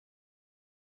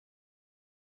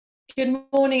Good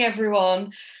morning,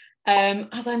 everyone.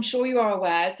 As I'm sure you are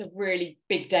aware, it's a really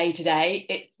big day today.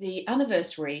 It's the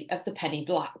anniversary of the penny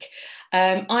black.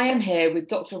 I am here with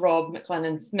Dr. Rob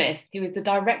McClennan-Smith, who is the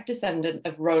direct descendant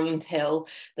of Rowland Hill,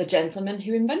 the gentleman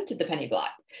who invented the penny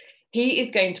black. He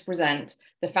is going to present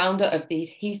the founder of the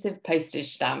adhesive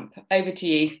postage stamp. Over to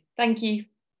you. Thank you.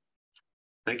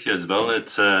 Thank you, Isabel.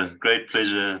 It's a great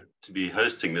pleasure to be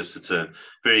hosting this. It's a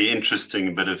very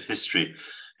interesting bit of history.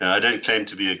 I don't claim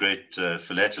to be a great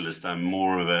philatelist. I'm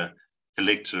more of a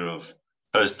collector of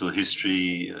postal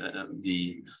history,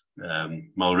 the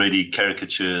Mulready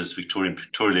caricatures, Victorian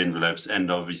pictorial envelopes,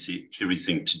 and obviously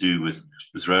everything to do with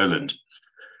Rowland.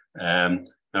 Now,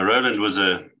 Rowland was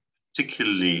a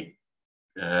particularly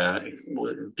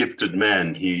gifted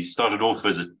man. He started off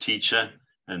as a teacher,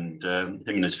 and him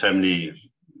and his family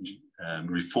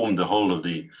reformed the whole of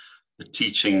the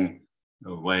teaching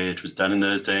way it was done in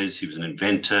those days. He was an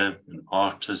inventor, an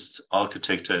artist,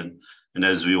 architect, and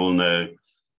as we all know,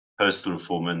 postal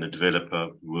reformer and the developer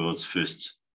of the world's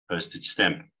first postage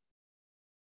stamp.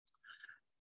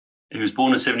 He was born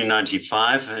in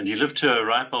 1795 and he lived to a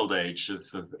ripe old age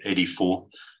of 84.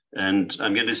 And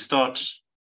I'm going to start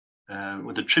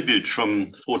with a tribute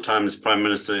from 4 times Prime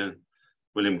Minister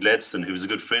William Gladstone, who was a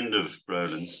good friend of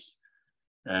Rowland's.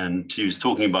 And he was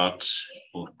talking about,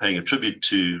 or paying a tribute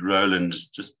to Rowland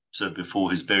just before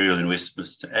his burial in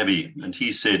Westminster Abbey. And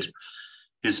he said,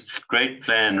 his great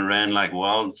plan ran like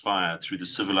wildfire through the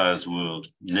civilized world.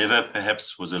 Never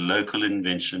perhaps was a local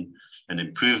invention and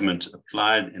improvement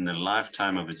applied in the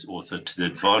lifetime of its author to the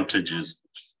advantages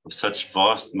of such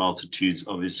vast multitudes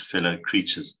of his fellow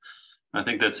creatures. I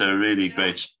think that's a really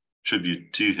great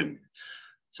tribute to him.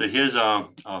 So here's our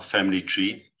family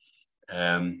tree.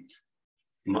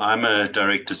 I'm a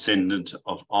direct descendant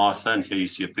of Arthur, and here you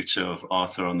see a picture of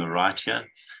Arthur on the right here,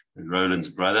 and Rowland's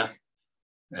brother.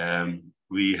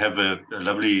 We have a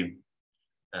lovely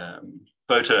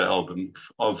photo album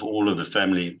of all of the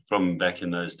family from back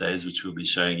in those days, which we'll be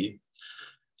showing you.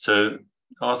 So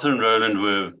Arthur and Rowland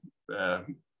were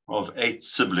of 8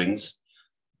 siblings,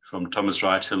 from Thomas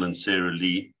Wright Hill and Sarah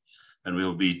Lee, and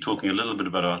we'll be talking a little bit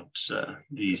about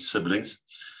these siblings.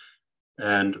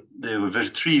 And there were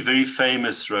 3 very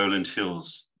famous Rowland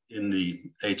Hills in the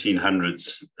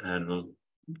 1800s, and we'll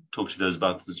talk to those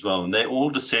about this as well. And they all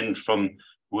descend from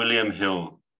William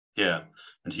Hill here,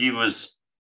 and he was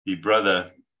the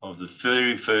brother of the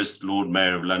very first Lord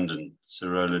Mayor of London, Sir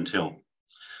Rowland Hill.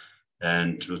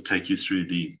 And we'll take you through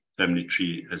the family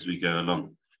tree as we go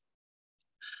along.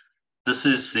 This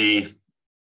is the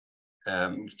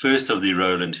first of the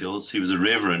Rowland Hills. He was a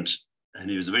reverend, and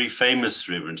he was a very famous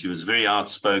reverend. He was very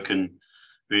outspoken,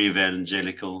 very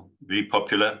evangelical, very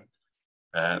popular,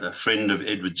 a friend of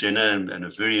Edward Jenner, and a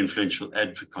very influential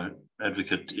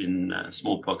advocate in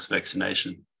smallpox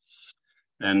vaccination.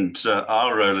 And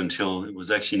our Rowland Hill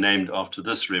was actually named after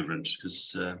this reverend,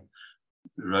 because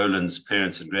Rowland's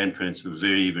parents and grandparents were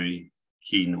very, very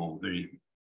keen, or very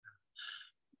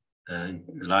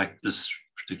like this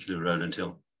particular Rowland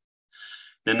Hill.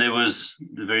 Then there was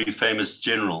the very famous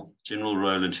General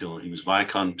Rowland Hill. He was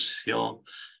Viscount Hill,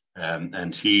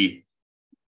 and he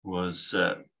was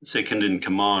second in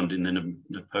command in the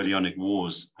Napoleonic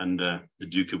Wars under the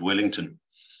Duke of Wellington.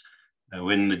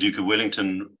 When the Duke of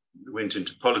Wellington went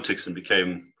into politics and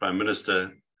became Prime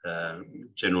Minister,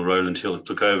 General Rowland Hill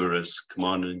took over as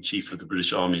Commander-in-Chief of the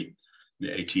British Army in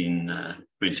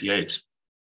 1828.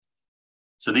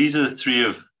 So these are 3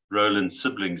 of Rowland's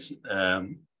siblings.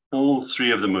 All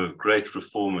 3 of them were great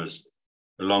reformers,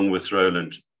 along with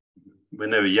Rowland. When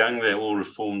they were young, they all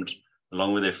reformed,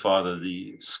 along with their father,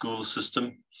 the school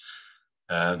system.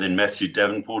 Then Matthew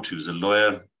Davenport, who was a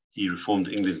lawyer, he reformed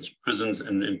English prisons,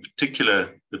 and in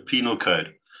particular, the penal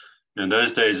code. In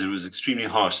those days, it was extremely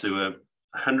harsh. There were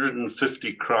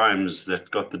 150 crimes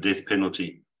that got the death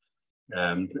penalty.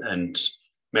 And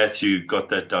Matthew got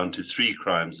that down to 3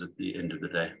 crimes at the end of the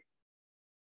day.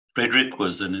 Frederick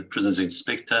was a prisons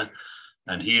inspector,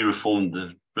 and he reformed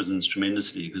the prisons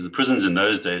tremendously, because the prisons in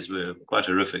those days were quite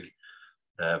horrific.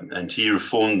 And he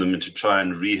reformed them to try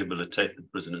and rehabilitate the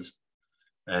prisoners.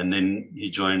 And then he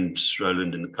joined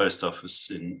Rowland in the post office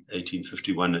in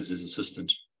 1851 as his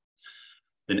assistant.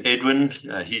 Then Edwin,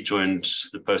 he joined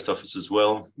the post office as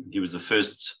well. He was the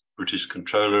first British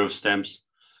controller of stamps.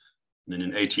 And then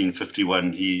in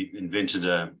 1851, he invented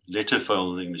a letter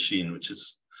folding machine, which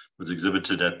was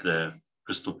exhibited at the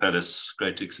Crystal Palace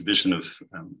Great Exhibition of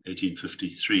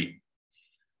 1853.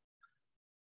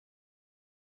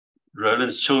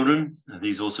 Rowland's children,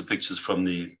 these are also pictures from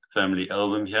the family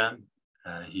album here.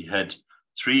 He had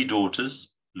 3 daughters,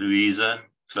 Louisa,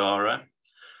 Clara,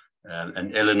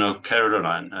 and Eleanor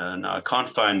Caroline. Now I can't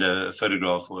find a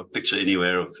photograph or a picture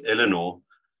anywhere of Eleanor,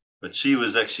 but she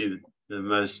was actually the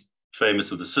most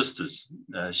famous of the sisters.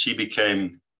 She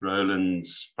became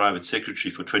Rowland's private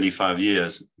secretary for 25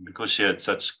 years. Because she had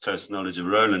such close knowledge of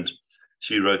Rowland,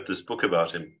 she wrote this book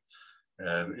about him,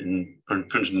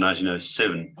 printed in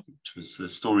 1907. It was the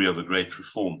story of a great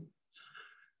reform.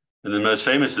 And the most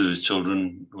famous of his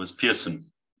children was Pearson.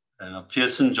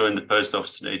 Pearson joined the post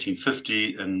office in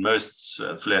 1850, and most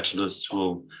philatelists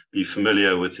will be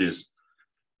familiar with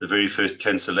the very first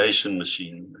cancellation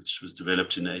machine, which was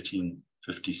developed in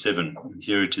 1857. And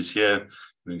here it is here,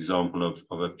 an example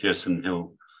of a Pearson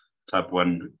Hill type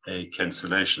 1A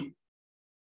cancellation.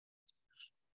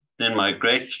 Then my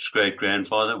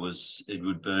great-great-grandfather was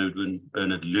Edward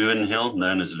Bernard Lewin Hill,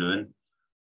 known as Lewin,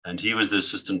 and he was the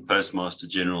Assistant Postmaster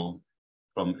General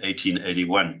from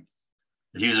 1881.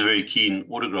 He was a very keen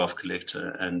autograph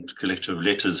collector and collector of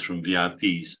letters from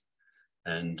VIPs,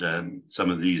 and some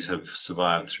of these have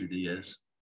survived through the years.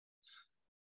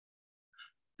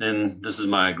 Then this is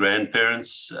my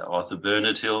grandparents, Arthur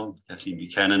Bernard Hill, Kathleen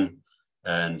Buchanan,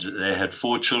 and they had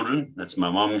 4 children. That's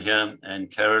my mom here,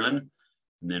 and Carolyn,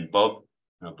 and then Bob.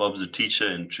 Now, Bob's a teacher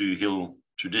in true Hill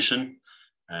tradition,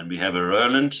 and we have a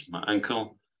Rowland, my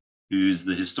uncle, who's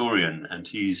the historian, and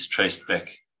he's traced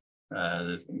back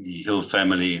the Hill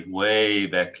family way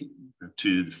back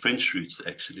to the French roots,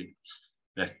 actually,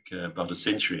 back about a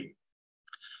century.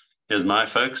 Here's my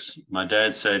folks. My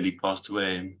dad sadly passed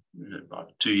away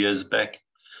about 2 years back.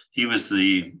 He was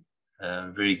the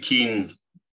very keen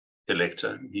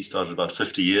collector. He started about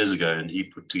 50 years ago, and he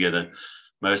put together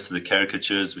most of the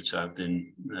caricatures, which I've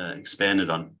then expanded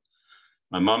on.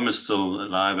 My mum is still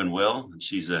alive and well, and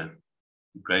she's a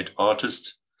great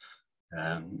artist,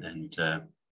 and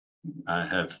I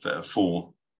have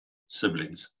 4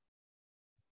 siblings.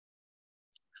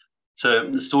 So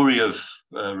the story of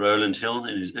Rowland Hill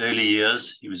in his early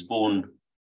years. He was born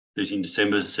 13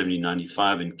 December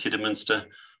 1795 in Kidderminster.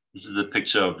 This is the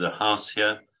picture of the house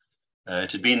here.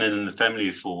 It had been in the family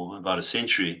for about a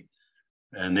century,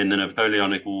 and then the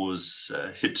Napoleonic Wars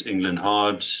hit England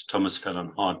hard. Thomas fell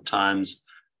on hard times,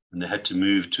 and they had to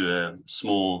move to a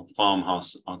small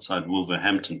farmhouse outside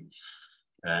Wolverhampton.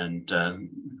 And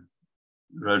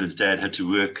Rowland's dad had to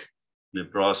work in a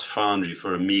brass foundry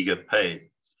for a meager pay.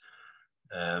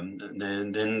 And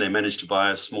then they managed to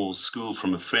buy a small school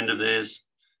from a friend of theirs,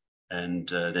 and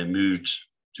they moved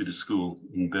to the school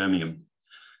in Birmingham.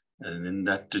 And then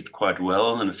that did quite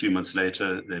well, and a few months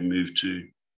later, they moved to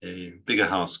a bigger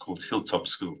house called Hilltop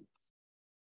School.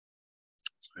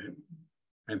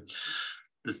 Sorry.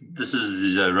 This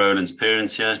is Rowland's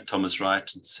parents here, Thomas Wright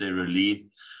and Sarah Lee.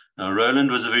 Now, Rowland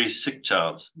was a very sick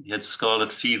child. He had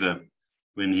scarlet fever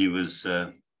when he was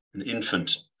an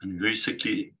infant, and a very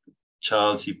sickly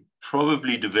child. He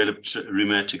probably developed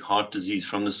rheumatic heart disease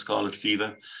from the scarlet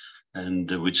fever, and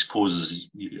which causes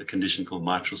a condition called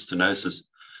mitral stenosis.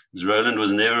 Rowland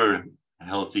was never a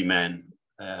healthy man,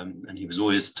 and he was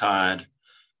always tired,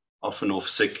 often off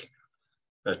sick,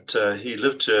 but he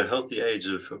lived to a healthy age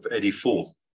of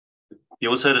 84. He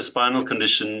also had a spinal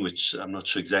condition, which I'm not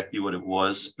sure exactly what it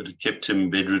was, but it kept him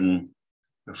bedridden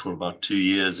for about 2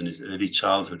 years in his early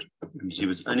childhood. And he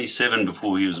was only 7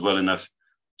 before he was well enough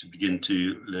to begin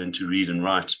to learn to read and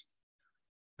write.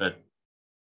 But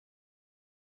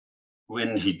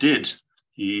when he did,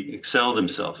 he excelled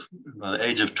himself. By the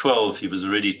age of 12, he was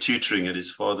already tutoring at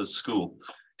his father's school,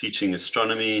 teaching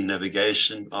astronomy,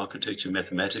 navigation, architecture,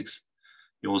 mathematics.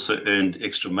 He also earned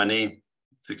extra money,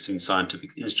 fixing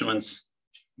scientific instruments,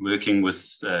 working with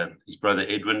his brother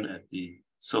Edwin at the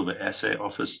Silver Assay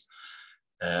Office,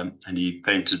 and he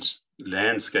painted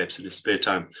landscapes in his spare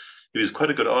time. He was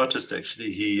quite a good artist,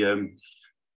 actually. He,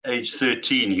 age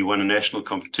 13, he won a national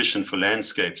competition for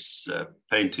landscapes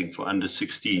painting for under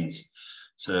 16s.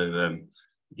 So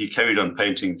he carried on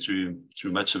painting through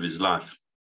much of his life.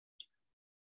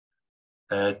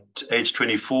 At age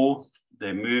 24,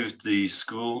 they moved the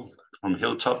school from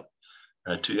Hilltop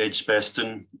to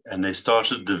Edgbaston, and they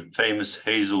started the famous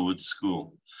Hazelwood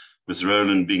School, with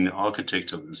Rowland being the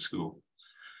architect of the school.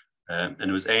 And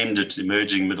it was aimed at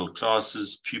emerging middle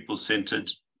classes,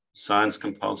 pupil-centered, science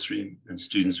compulsory, and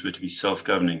students were to be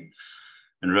self-governing.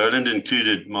 And Rowland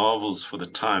included marvels for the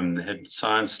time. They had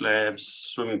science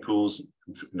labs, swimming pools.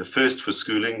 The first for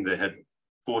schooling, they had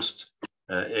forced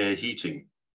air heating.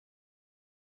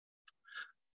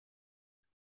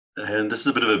 And this is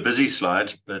a bit of a busy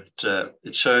slide, but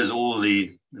it shows all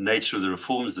the nature of the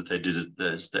reforms that they did at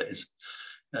those days.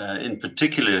 In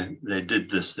particular, they did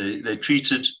this. They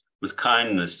treated with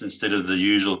kindness instead of the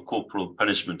usual corporal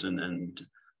punishment and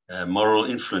moral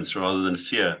influence rather than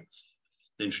fear.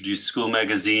 They introduced school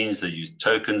magazines. They used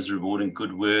tokens rewarding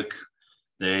good work.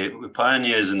 They were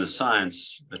pioneers in the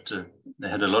science, but they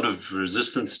had a lot of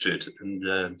resistance to it,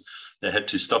 and they had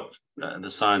to stop the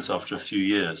science after a few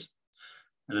years.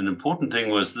 And an important thing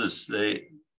was this: they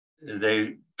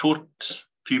taught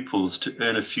pupils to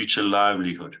earn a future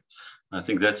livelihood. I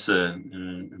think that's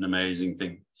an amazing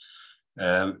thing.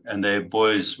 And their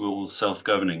boys were all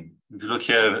self-governing. If you look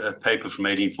here, a paper from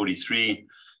 1843,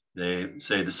 they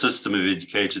say the system of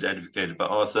education advocated by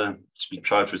Arthur, it's been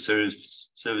tried for a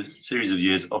series of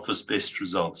years, offers best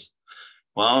results.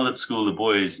 While at school, the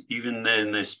boys, even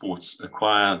in their sports,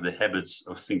 acquire the habits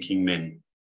of thinking men.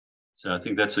 So I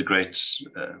think that's a great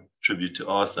tribute to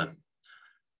Arthur.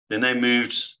 Then they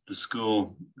moved the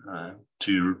school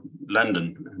to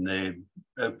London, and they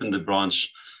opened the branch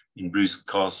in Bruce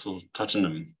Castle,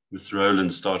 Tottenham, with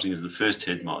Rowland starting as the first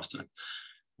headmaster.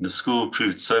 And the school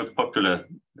proved so popular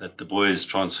that the boys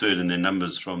transferred in their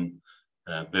numbers from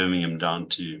Birmingham down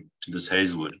to this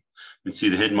Hazelwood. You can see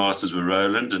the headmasters were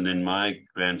Rowland, and then my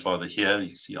grandfather here, you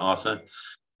can see Arthur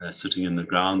sitting in the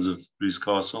grounds of Bruce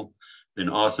Castle. Then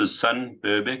Arthur's son,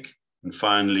 Birbeck, and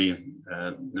finally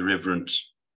the Reverend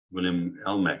William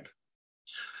Elmack.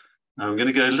 Now I'm going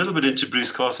to go a little bit into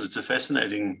Bruce Castle. It's a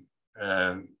fascinating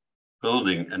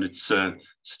building, and it's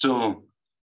still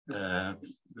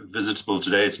visitable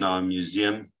today. It's now a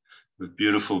museum with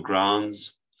beautiful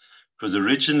grounds. It was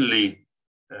originally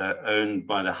owned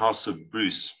by the House of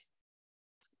Bruce,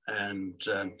 and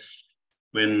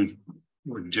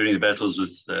during the battles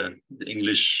with the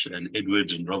English and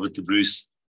Edward and Robert the Bruce,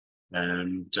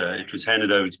 and it was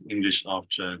handed over to the English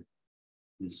after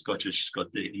the Scottish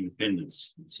got their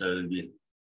independence. So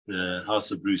the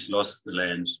House of Bruce lost the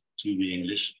land to the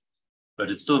English, but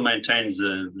it still maintains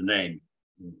the name,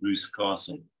 Bruce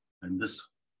Castle. And this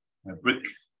brick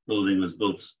building was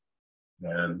built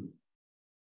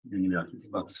in I think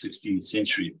about the 16th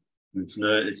century. And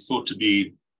it's thought to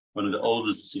be one of the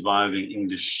oldest surviving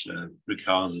English brick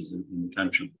houses in the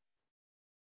country.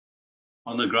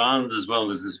 On the grounds as well,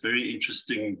 there's this very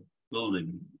interesting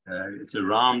building. It's a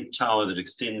round tower that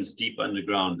extends deep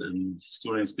underground, and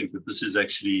historians think that this is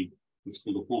actually what's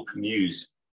called the Hawk Mews,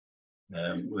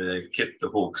 where they kept the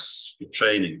hawks for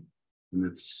training. And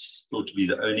it's thought to be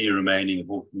the only remaining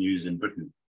hawk mews in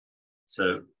Britain.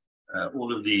 So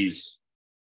all of these,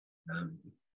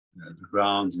 the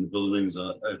grounds and the buildings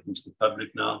are open to the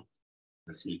public now.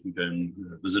 So you can go and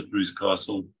visit Bruce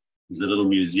Castle. There's a little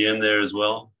museum there as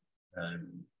well,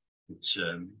 which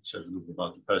shows a little bit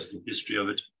about the postal history of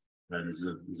it. And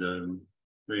there's a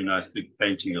very nice big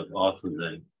painting of Arthur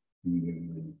there in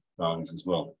the grounds as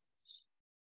well.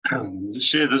 I'll just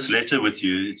share this letter with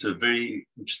you. It's a very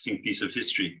interesting piece of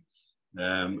history.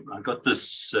 I got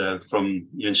this from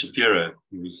Ian Shapiro,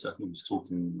 who was, I think, was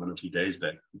talking 1 or 2 days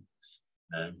back.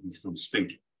 He's from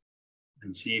Spink.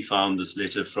 And he found this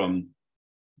letter from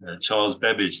Charles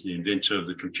Babbage, the inventor of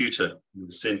the computer. It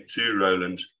was sent to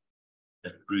Rowland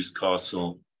at Bruce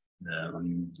Castle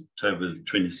on October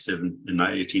 27,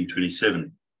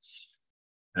 1827.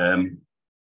 And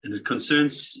it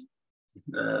concerns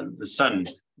the son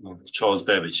of Charles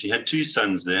Babbage. He had 2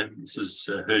 sons there. This is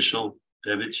Herschel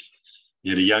Babbage. He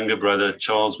had a younger brother,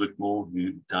 Charles Whitmore,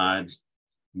 who died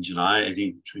in July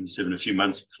 1827, a few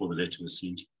months before the letter was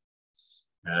sent.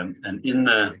 And in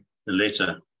the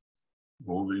letter,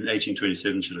 or in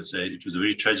 1827, should I say, it was a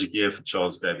very tragic year for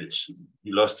Charles Babbage.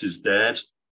 He lost his dad,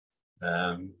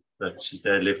 but his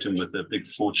dad left him with a big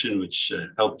fortune, which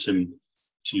helped him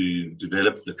to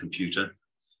develop the computer.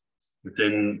 But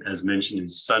then, as mentioned,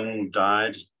 his son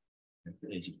died at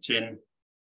the age of 10.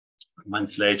 A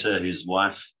month later, his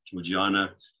wife,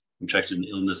 Georgiana, contracted an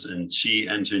illness, and she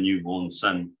and her newborn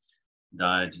son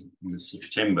died in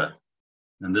September.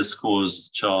 And this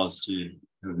caused Charles to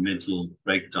have a mental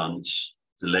breakdown, which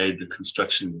delayed the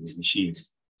construction of his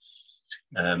machines.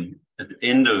 At the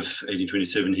end of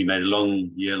 1827, he made a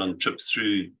year-long trip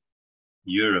through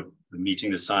Europe,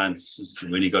 meeting the scientists.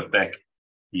 And when he got back,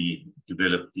 he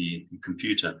developed the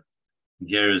computer. And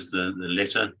here is the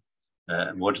letter.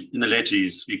 In the letter,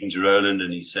 he's speaking to Rowland,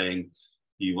 and he's saying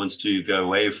he wants to go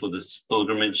away for this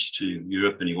pilgrimage to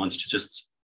Europe, and he wants to just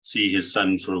see his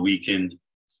son for a weekend.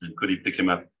 And could he pick him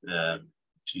up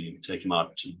to take him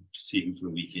out to see him for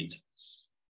a weekend?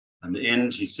 And the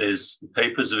end, he says, the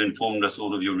papers have informed us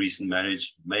all of your recent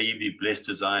marriage. May you be blessed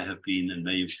as I have been, and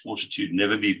may your fortitude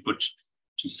never be put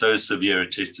to so severe a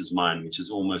test as mine, which has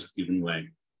almost given way.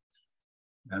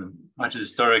 Quite a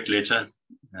historic letter.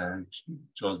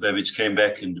 Charles Babbage came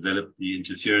back and developed the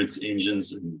interference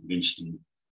engines and eventually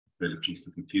developed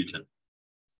the computer.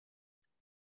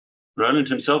 Rowland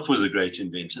himself was a great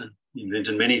inventor. He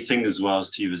invented many things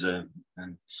whilst he was a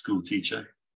school teacher.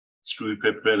 Screw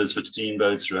propellers for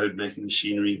steamboats, road making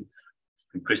machinery,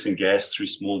 compressing gas through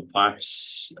small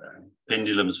pipes,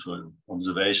 pendulums for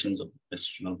observations of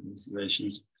astronomical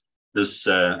observations. This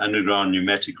underground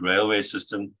pneumatic railway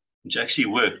system, which actually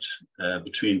worked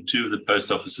between two of the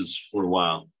post offices for a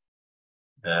while,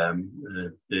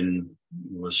 then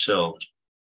was shelved.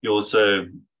 He also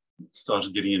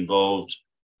started getting involved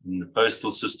in the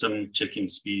postal system, checking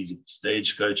speeds of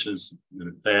stagecoaches, and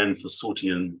a plan for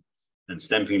sorting and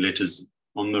stamping letters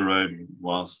on the road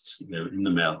whilst they were in the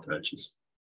mail coaches.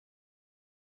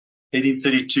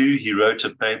 1832, he wrote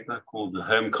a paper called The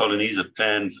Home Colonies, a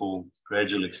plan for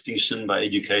gradual extinction by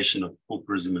education of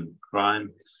pauperism and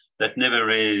crime. That never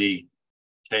really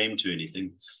came to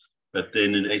anything. But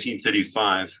then in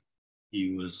 1835,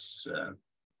 he was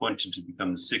appointed to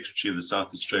become the secretary of the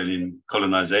South Australian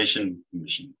Colonisation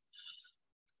Commission.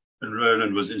 And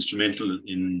Rowland was instrumental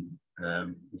in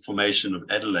the formation of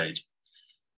Adelaide.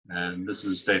 And this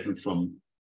is a statement from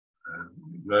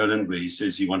Rowland, where he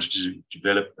says he wanted to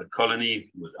develop a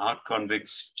colony without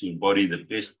convicts to embody the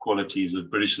best qualities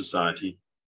of British society,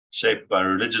 shaped by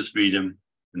religious freedom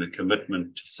and a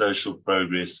commitment to social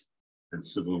progress and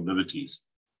civil liberties,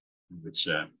 which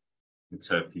let's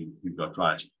hope he got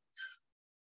right.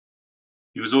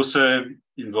 He was also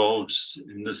involved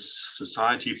in this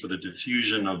Society for the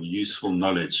Diffusion of Useful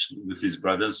Knowledge with his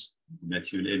brothers,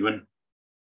 Matthew and Edwin.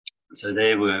 So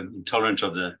they were intolerant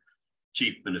of the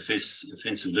cheap and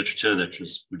offensive literature that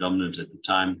was predominant at the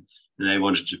time, and they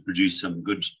wanted to produce some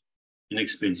good,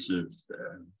 inexpensive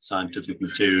scientific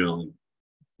material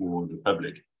for the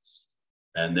public.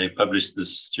 And they published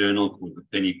this journal called The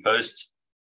Penny Post.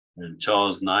 And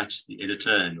Charles Knight, the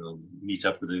editor, and we'll meet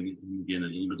up with him again a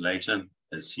little bit later,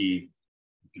 as he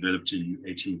developed in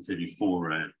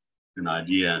 1834 an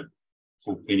idea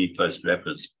for penny post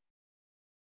wrappers.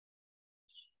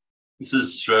 This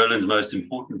is Rowland's most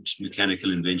important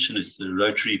mechanical invention. It's the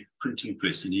rotary printing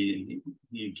press, and he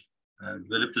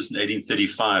developed this in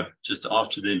 1835, just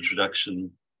after the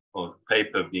introduction of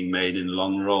paper being made in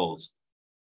long rolls.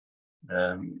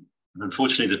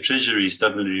 Unfortunately, the Treasury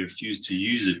stubbornly refused to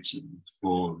use it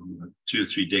for 2 or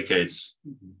 3 decades.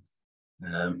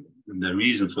 And the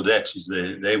reason for that is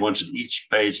they wanted each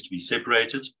page to be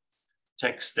separated,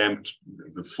 tax stamped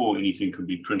before anything could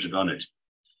be printed on it.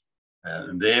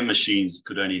 And their machines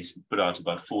could only put out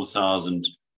about 4,000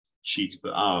 sheets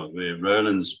per hour, where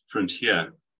Rowland's print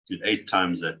here did 8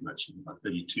 times that much, about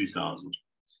 32,000.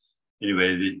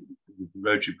 Anyway, the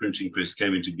rotary printing press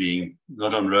came into being,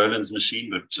 not on Rowland's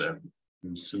machine, but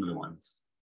similar ones.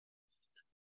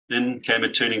 Then came a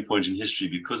turning point in history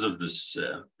because of this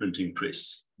printing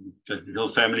press. The whole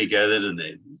family gathered and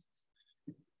they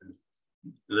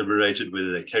deliberated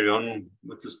whether they carry on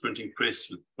with this printing press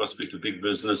with the prospect of big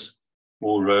business,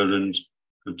 or Rowland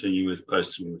continue with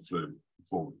postal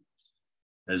reform.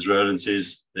 As Rowland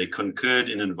says, they concurred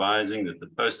in advising that the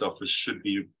post office should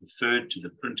be referred to the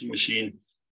printing machine.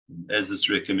 As this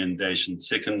recommendation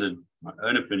seconded my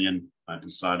own opinion, I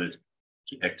decided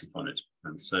to act upon it.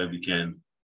 And so began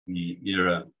the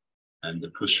era and the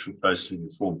push for postal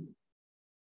reform.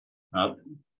 Now,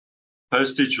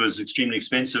 postage was extremely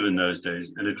expensive in those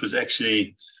days, and it was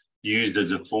actually used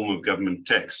as a form of government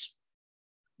tax.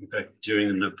 In fact, during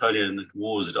the Napoleonic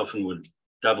Wars, it often would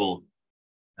double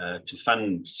to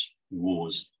fund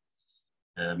wars.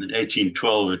 In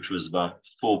 1812, it was about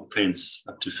 4 pence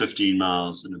up to 15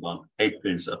 miles and about 8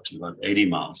 pence up to about 80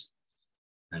 miles.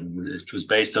 And it was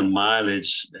based on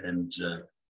mileage and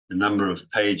the number of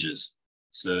pages.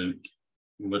 So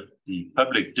what the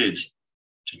public did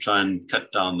to try and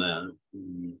cut down their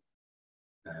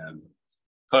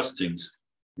costings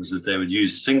was that they would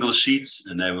use single sheets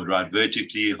and they would write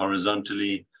vertically,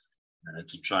 horizontally,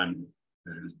 to try and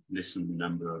lessen the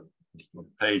number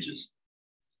of pages.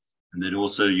 And they'd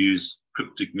also use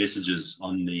cryptic messages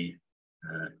on the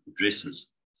addresses.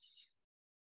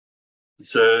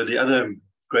 So the other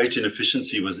great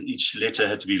inefficiency was that each letter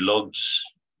had to be logged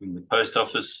in the post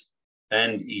office,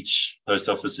 and each post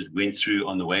office it went through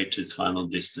on the way to its final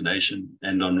destination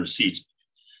and on receipt.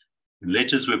 The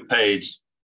letters were paid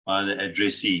by the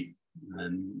addressee,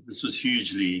 and this was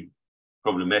hugely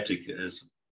problematic, as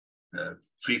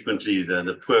frequently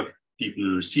the poor people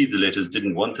who received the letters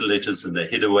didn't want the letters and they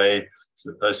hid away, so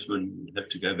the postman would have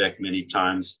to go back many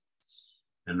times.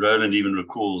 And Rowland even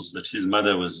recalls that his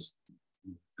mother was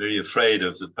very afraid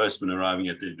of the postman arriving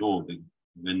at their door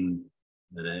when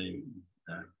they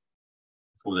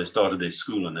before they started their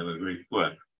school, and they were very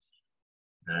poor.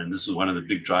 And this was one of the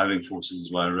big driving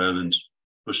forces why Rowland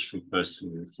pushed for postal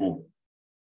reform.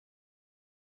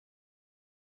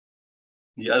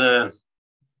 The other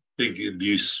big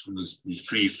abuse was the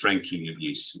free franking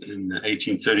abuse. In the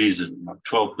 1830s,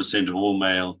 12% of all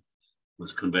mail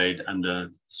was conveyed under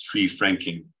free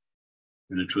franking.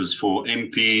 And it was for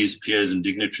MPs, peers, and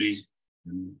dignitaries.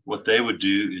 And what they would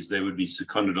do is they would be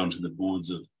seconded onto the boards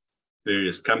of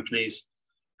various companies,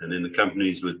 and then the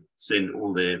companies would send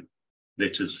all their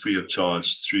letters free of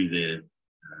charge through their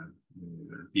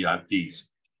VIPs.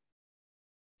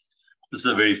 This is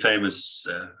a very famous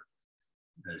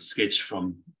sketch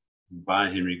by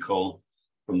Henry Cole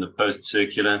from the Post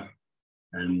Circular,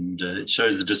 and it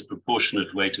shows the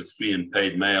disproportionate weight of free and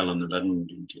paid mail on the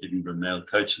London to Edinburgh mail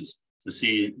coaches. So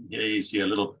here you see a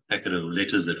little packet of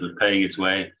letters that were paying its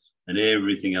way, and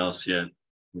everything else here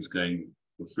was going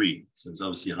for free. So it's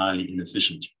obviously highly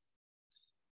inefficient.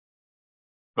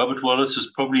 Robert Wallace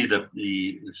was probably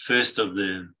the first of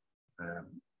the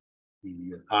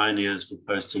pioneers for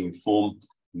postal reform.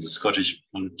 He was a Scottish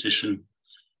politician,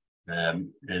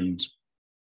 and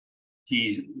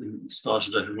he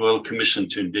started a royal commission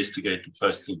to investigate the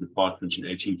postal department in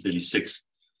 1836.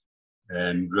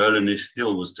 And Rowland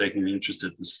Hill was taking an interest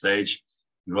at this stage.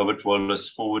 Robert Wallace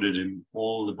forwarded him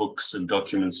all the books and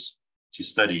documents to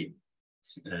study.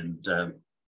 And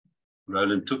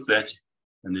Rowland took that,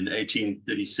 and in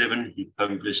 1837, he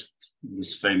published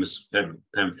this famous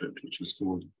pamphlet, which was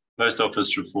called Post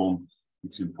Office Reform,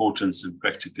 Its Importance and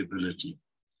Practicability.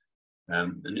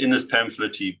 And in this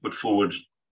pamphlet, he put forward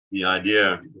the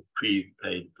idea of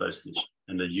prepaid postage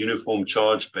and a uniform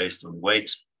charge based on weight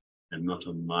and not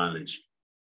on mileage.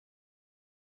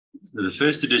 So the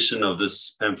first edition of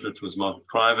this pamphlet was marked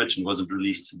private and wasn't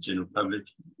released to the general public.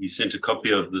 He sent a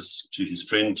copy of this to his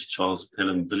friend, Charles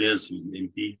Pelham Villiers, who was an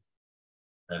MP,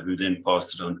 who then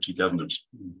passed it on to government.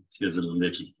 Here's a little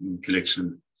letter in the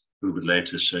collection a little bit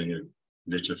later showing a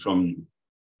letter from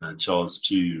Charles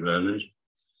to Rowland.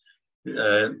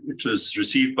 It was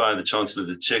received by the Chancellor of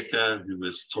the Exchequer, who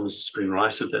was Thomas Spring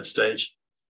Rice at that stage.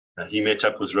 He met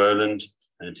up with Rowland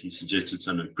and he suggested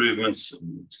some improvements.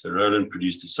 So Rowland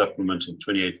produced a supplement on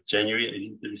 28th January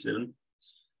 1837.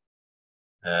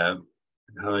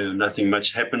 However, nothing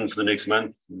much happened for the next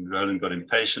month, and Rowland got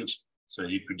impatient. So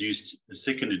he produced a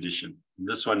second edition. And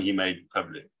this one he made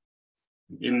public.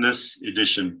 In this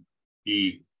edition,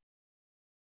 he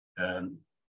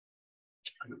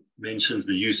mentions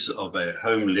the use of a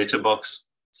home letterbox,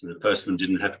 so the postman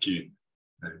didn't have to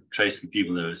trace the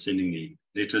people they were sending the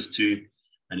letters to.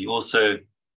 And he also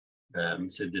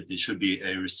said that there should be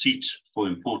a receipt for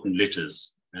important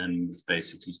letters, and it's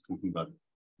basically talking about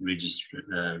registered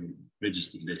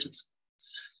letters.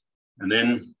 And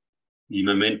then the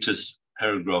momentous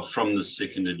paragraph from the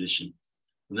second edition.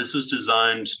 And this was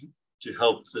designed to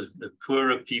help the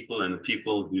poorer people and the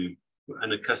people who were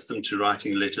unaccustomed to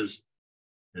writing letters.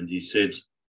 And he said,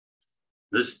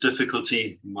 this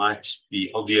difficulty might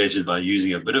be obviated by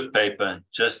using a bit of paper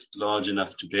just large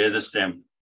enough to bear the stamp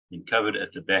and covered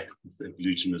at the back with a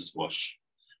glutinous wash.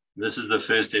 This is the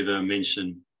first ever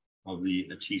mention of the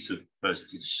adhesive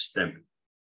postage stamp.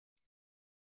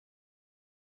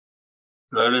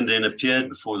 Rowland then appeared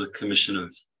before the Commission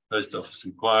of Post Office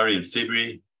Inquiry in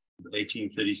February of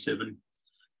 1837.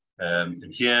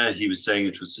 And here he was saying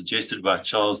it was suggested by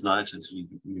Charles Knight, as we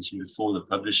mentioned before, the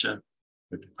publisher,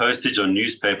 that the postage on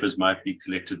newspapers might be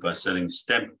collected by selling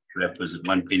stamp wrappers at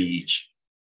 1 penny each.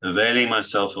 Availing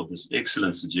myself of this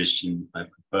excellent suggestion, I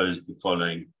proposed the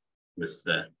following with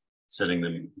selling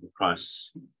them the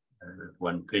price at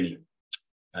 1 penny.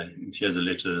 Here's a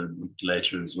letter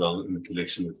later as well in the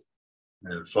collection with,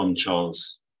 from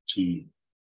Charles to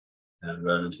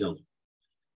Rowland Hill.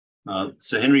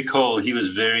 So Henry Cole, he was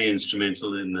very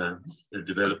instrumental in the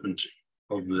development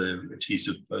of the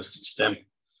adhesive postage stamp.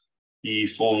 He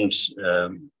formed a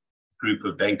group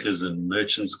of bankers and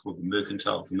merchants called the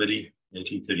Mercantile Committee in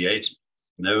 1838.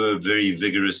 And they were very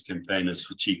vigorous campaigners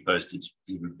for cheap postage.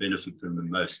 It would benefit them the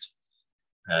most.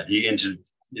 He entered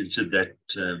that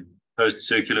Post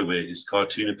Circular where his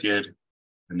cartoon appeared,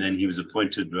 and then he was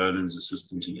appointed Rowland's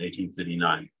assistant in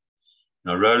 1839.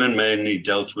 Now, Rowland mainly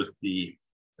dealt with the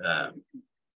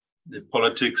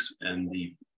politics and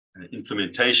the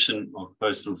implementation of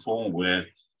postal reform, where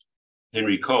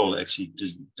Henry Cole actually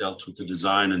dealt with the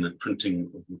design and the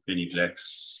printing of the penny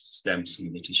blacks, stamps,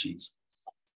 and letter sheets.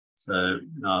 So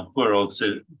now, poor old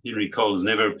Henry Cole has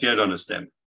never appeared on a stamp,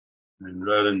 and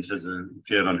Rowland has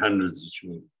appeared on hundreds, which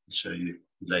we'll show you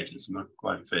later. It's not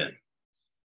quite fair.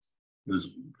 There was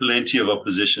plenty of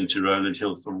opposition to Rowland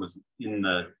Hill from within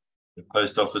the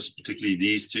post office, particularly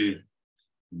these two.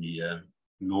 The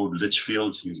Lord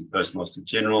Lichfield, who was the Postmaster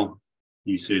General,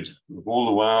 He said, of all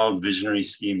the wild visionary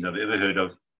schemes I've ever heard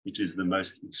of, it is the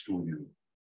most extraordinary.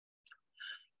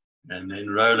 And then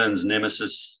Rowland's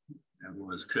nemesis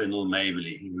was Colonel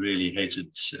Maberly. He really hated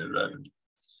Rowland.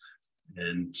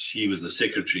 And he was the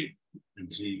secretary.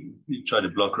 And he tried to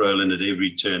block Rowland at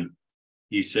every turn.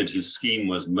 He said his scheme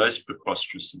was most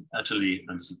preposterous and utterly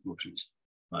unsupported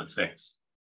by facts.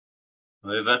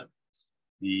 However,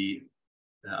 the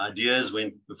ideas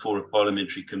went before a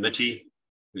parliamentary committee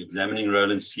examining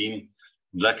Rowland's scheme.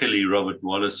 Luckily, Robert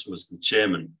Wallace was the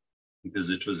chairman, because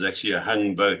it was actually a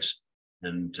hung vote.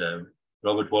 And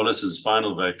Robert Wallace's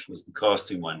final vote was the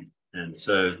casting one. And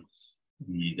so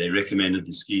they recommended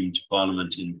the scheme to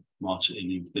Parliament in March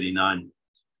 1839.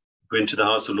 It went to the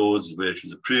House of Lords, where it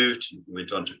was approved. It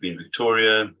went on to Queen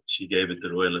Victoria. She gave it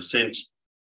the royal assent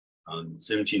on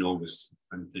 17 August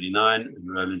 1839,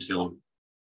 and Rowland Hill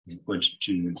was appointed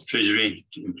to the Treasury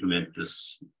to implement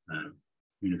this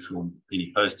uniform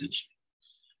penny postage.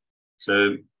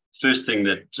 So first thing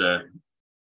that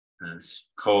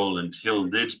Cole and Hill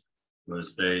did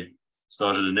was they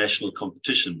started a national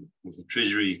competition with a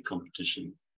Treasury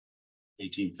competition,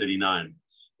 1839.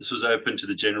 This was open to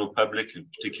the general public, and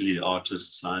particularly the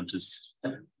artists, scientists,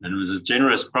 and it was a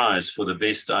generous prize for the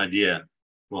best idea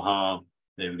for how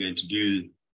they were going to do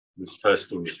this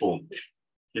postal reform.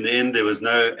 In the end, there was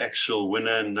no actual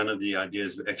winner, and none of the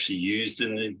ideas were actually used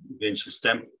in the eventual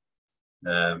stamp.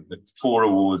 But 4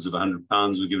 awards of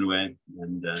 £100 were given away,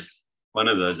 and one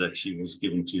of those actually was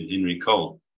given to Henry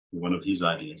Cole for one of his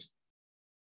ideas.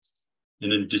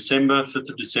 And in December, 5th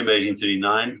of December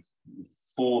 1839,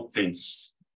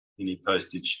 4p penny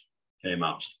postage came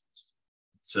out.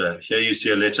 So here you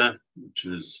see a letter which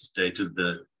was dated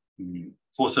the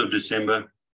 4th of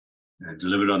December,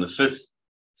 delivered on the 5th.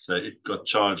 So it got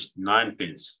charged 9p. If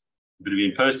it had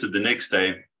been posted the next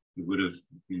day, it would have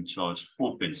been charged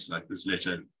 4p, like this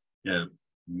letter here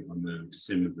on the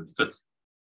December the 5th.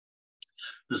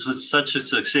 This was such a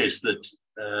success that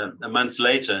a month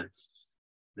later,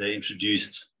 they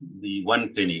introduced the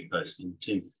 1 penny post on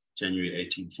 10th January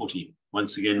 1840.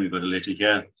 Once again, we've got a letter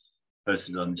here,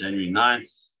 posted on January 9th,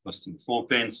 costing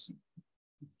 4p.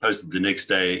 Posted the next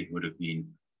day, it would have been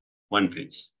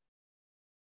 1p.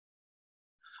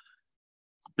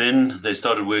 Then they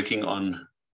started working on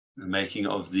the making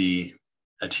of the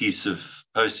adhesive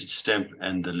postage stamp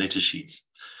and the letter sheets.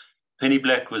 Penny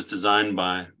black was designed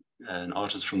by an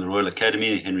artist from the Royal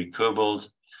Academy, Henry Curbold.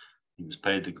 He was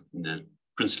paid the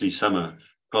princely sum of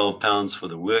 £12 for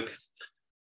the work.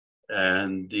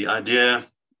 And the idea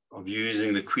of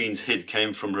using the Queen's head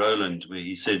came from Rowland, where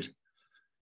he said,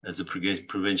 as a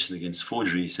prevention against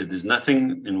forgery, he said, there's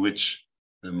nothing in which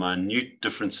the minute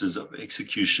differences of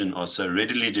execution are so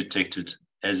readily detected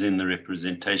as in the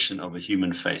representation of a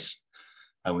human face.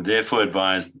 I would therefore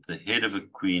advise that the head of a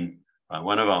queen by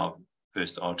one of our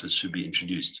first artists should be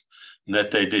introduced. And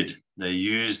that they did. They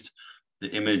used the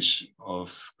image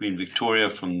of Queen Victoria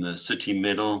from the City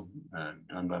Medal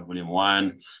done by William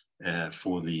Wyan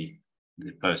for the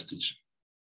postage.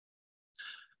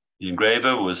 The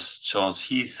engraver was Charles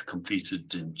Heath,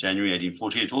 completed in January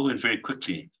 1840. It all went very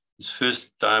quickly. His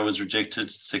first die was rejected,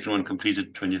 the second one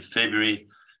completed 20th February,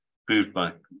 approved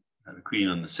by the Queen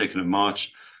on the 2nd of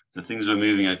March. So things were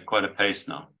moving at quite a pace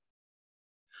now.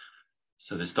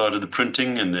 So they started the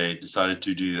printing, and they decided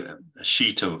to do a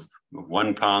sheet of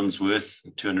 £1 worth,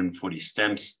 240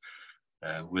 stamps,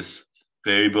 with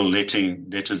variable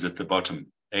letters at the bottom,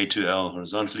 A to L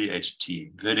horizontally, H to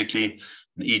T vertically,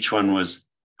 and each one was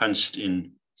punched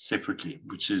in separately,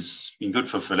 which has been good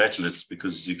for philatelists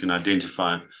because you can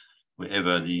identify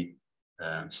wherever the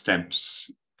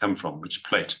stamps come from, which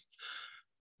plate.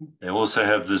 They also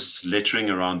have this lettering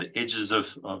around the edges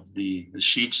of the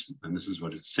sheet, and this is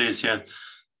what it says here.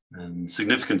 And the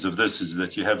significance of this is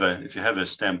that if you have a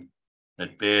stamp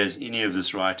that bears any of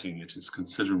this writing, it is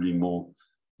considerably more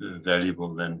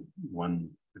valuable than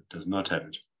one that does not have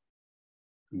it.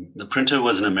 The printer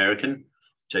was an American,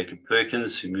 Jacob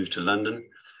Perkins, who moved to London,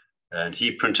 and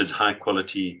he printed high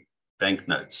quality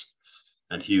banknotes.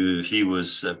 And he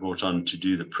was brought on to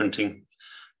do the printing.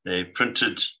 They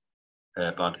printed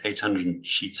about 800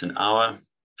 sheets an hour,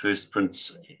 first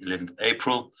prints 11th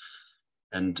April,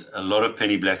 and a lot of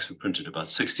penny blacks were printed, about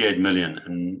 68 million,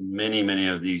 and many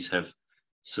of these have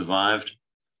survived.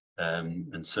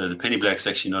 And so the penny black's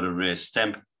actually not a rare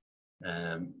stamp.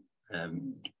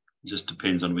 Just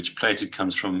depends on which plate it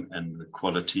comes from and the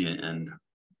quality and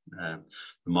the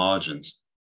margins.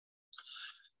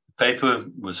 The paper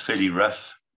was fairly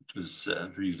rough. It was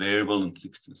very variable in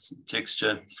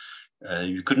texture.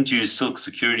 You couldn't use silk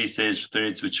security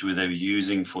threads, which they were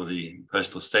using for the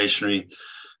postal stationery.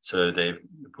 So they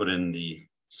put in the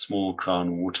small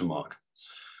crown watermark.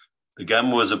 The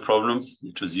gum was a problem.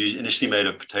 It was initially made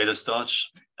of potato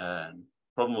starch. And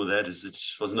the problem with that is it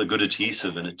wasn't a good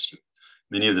adhesive, and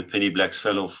many of the penny blacks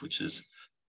fell off, which is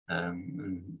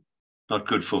not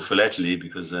good for philately,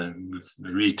 because a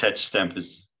reattached stamp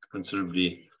is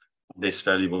considerably less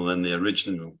valuable than the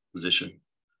original position.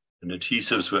 And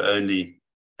adhesives were only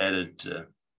added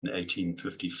in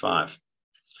 1855.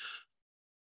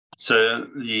 So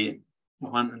the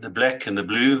black and the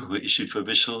blue were issued for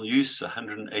visual use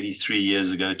 183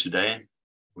 years ago today.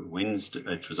 Wednesday,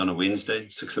 it was on a Wednesday,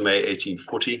 6th of May,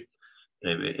 1840.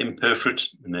 They were imperforate,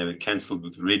 and they were cancelled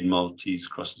with red Maltese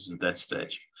crosses at that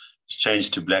stage. It's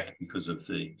changed to black because of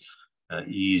the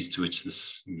ease to which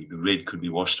the red could be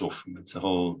washed off. It's a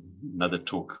whole another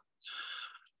talk.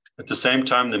 At the same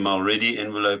time, the Mulready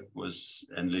envelope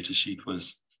and letter sheet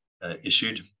was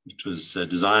issued. It was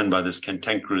designed by this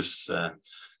cantankerous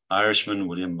Irishman,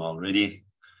 William Mulready.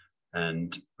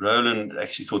 And Rowland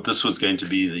actually thought this was going to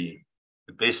be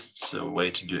the best way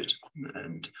to do it.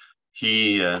 And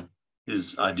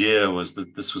his idea was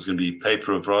that this was going to be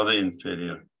paper of rather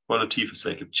inferior quality for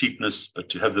sake of cheapness, but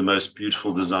to have the most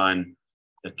beautiful design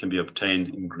that can be obtained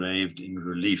engraved in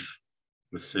relief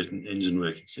with certain engine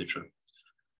work, etc.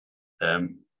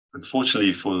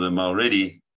 Unfortunately for the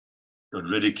Mulready, got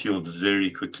ridiculed very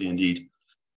quickly indeed.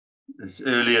 As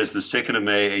early as the 2nd of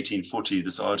May, 1840,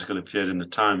 this article appeared in the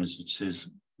Times, which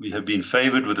says, "We have been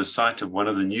favored with the sight of one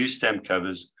of the new stamp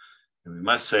covers, and we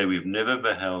must say we've never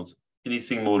beheld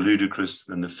anything more ludicrous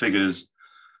than the figures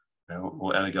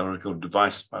or allegorical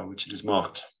device by which it is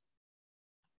marked."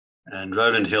 And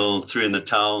Rowland Hill threw in the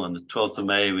towel on the 12th of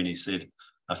May when he said,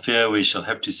 "I fear we shall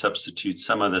have to substitute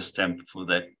some other stamp for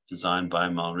that designed by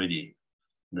Mulready.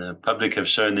 The public have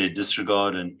shown their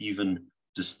disregard and even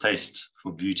distaste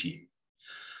for beauty."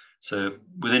 So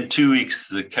within 2 weeks,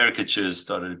 the caricatures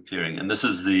started appearing. And this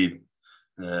is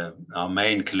our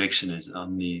main collection is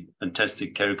on the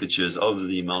fantastic caricatures of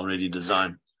the Mulready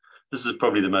design. This is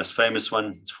probably the most famous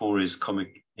one. It's for his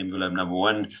comic envelope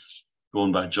 #1,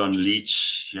 drawn by John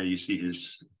Leech. Here you see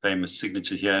his famous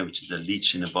signature here, which is a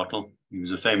leech in a bottle. He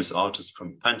was a famous artist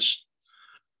from Punch.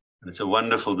 And it's a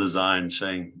wonderful design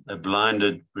showing a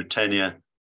blinded Britannia,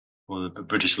 or the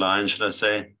British Lion, should I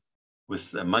say,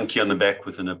 with a monkey on the back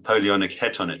with a Napoleonic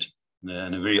hat on it,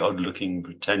 and a very odd-looking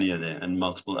Britannia there, and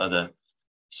multiple other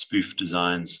spoof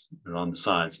designs around the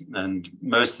sides. And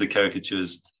most of the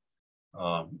caricatures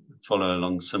follow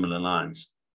along similar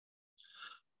lines.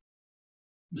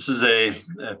 This is a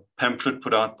pamphlet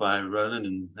put out by Rowland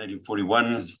in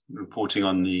 1841, reporting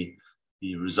on the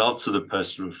results of the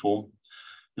postal reform.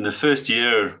 In the first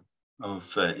year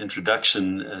of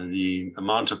introduction, the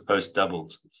amount of post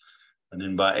doubled. And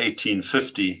then by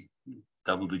 1850,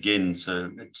 doubled again.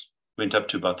 So it went up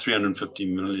to about 350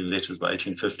 million letters by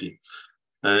 1850.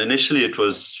 Initially, it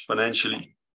was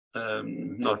financially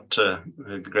not a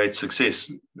great success,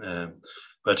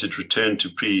 but it returned to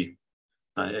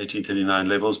pre-1839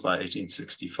 levels by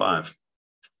 1865.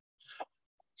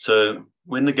 So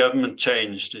when the government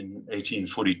changed in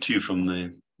 1842 from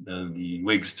the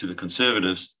Whigs to the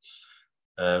Conservatives,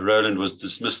 Rowland was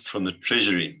dismissed from the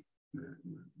Treasury.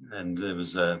 And there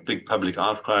was a big public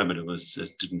outcry, but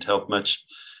it didn't help much.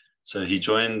 So he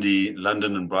joined the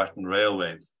London and Brighton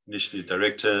Railway, initially as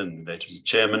director and later as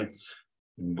chairman.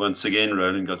 And once again,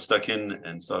 Rowland got stuck in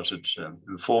and started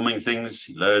reforming things.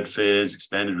 He lowered fares,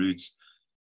 expanded routes,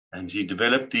 and he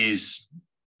developed these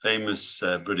famous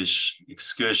British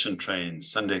excursion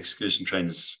trains, Sunday excursion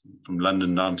trains from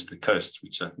London down to the coast,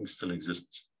 which I think still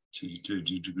exists to a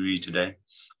degree today.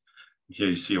 Here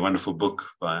you see a wonderful book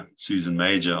by Susan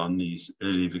Major on these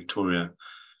early Victorian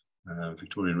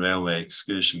railway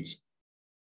excursions.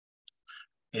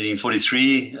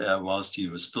 1843, whilst he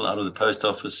was still out of the post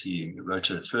office, he wrote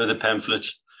a further pamphlet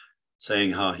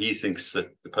saying how he thinks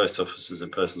that the post offices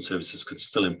and postal services could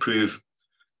still improve.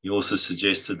 He also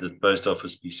suggested that the post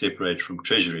office be separated from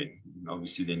Treasury. And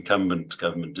obviously, the incumbent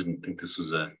government didn't think this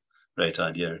was a great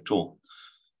idea at all.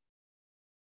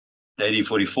 In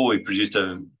 1844, he produced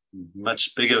a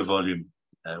much bigger volume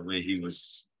where he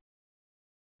was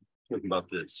talking about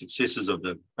the successes of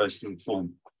the postal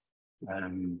reform.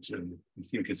 And I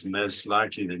think it's most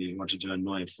likely that he wanted to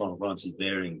annoy Francis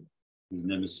Baring, his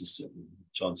nemesis,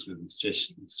 Chancellor of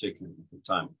the Exchequer at the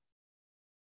time.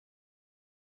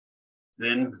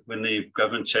 Then, when the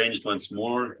government changed once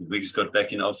more, the Whigs got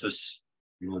back in office.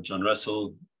 Lord John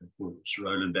Russell brought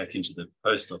Rowland back into the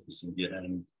post office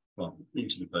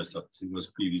into the post office. He was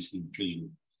previously in the Treasury.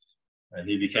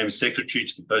 He became secretary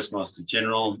to the Postmaster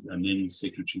General and then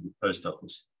secretary to the post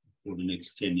office for the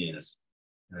next 10 years.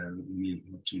 he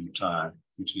had to retire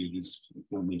due to his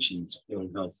aforementioned ill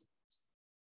health.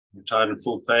 Retired in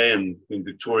full pay, and Queen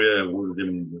Victoria awarded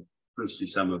him the princely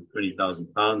sum of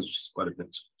 £20,000, which is quite a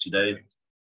bit today.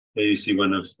 Here you see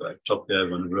one of top there,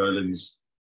 one of Rowland's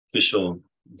official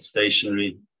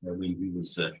stationery when he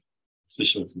was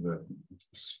official for the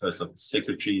post office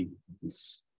secretary, with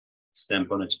his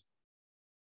stamp on it.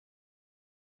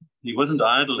 He wasn't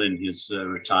idle in his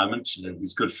retirement.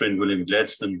 His good friend William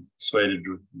Gladstone persuaded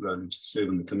Rowland to serve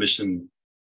on the commission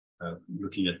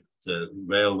looking at the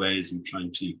railways and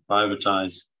trying to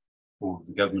privatize, or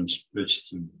the government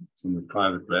purchasing some of the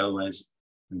private railways.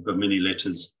 We've got many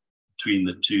letters between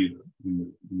the two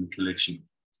in the collection.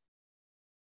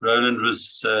 Rowland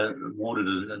was awarded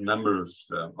a number of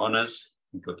honours.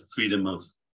 He got the Freedom of the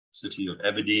City of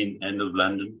Aberdeen and of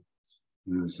London.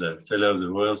 He was a Fellow of the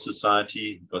Royal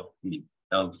Society. He got the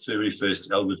very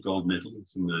first Albert Gold Medal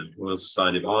from the Royal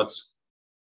Society of Arts.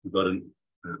 He got an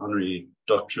honorary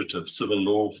doctorate of civil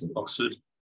law from Oxford,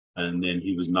 and then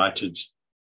he was knighted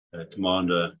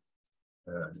commander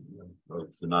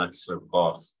of the Knights of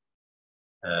Bath,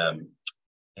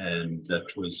 and that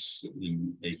was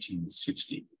in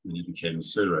 1860 when he became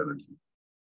Sir Rowland.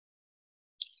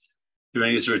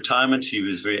 During his retirement, he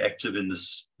was very active in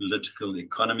this Political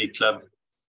Economy Club,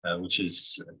 which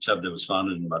is a club that was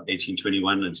founded in about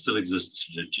 1821 and still exists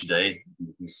today.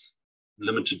 It was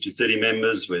limited to 30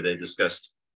 members, where they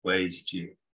discussed ways to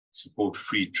support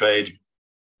free trade.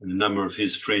 And a number of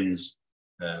his friends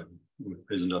were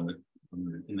present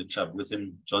in the club with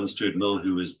him. John Stuart Mill,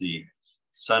 who was the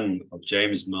son of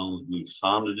James Mill, who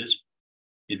founded it.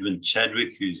 Edwin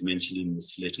Chadwick, who's mentioned in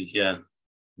this letter here,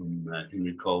 from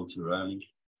Henry Cole to Rowland.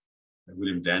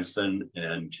 William Danstone,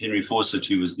 and Henry Fawcett,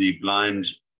 who was the blind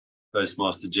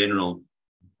Postmaster General,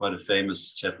 quite a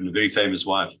famous chap, and a very famous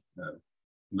wife,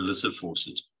 Melissa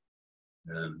Fawcett,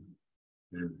 who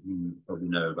you probably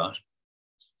know about.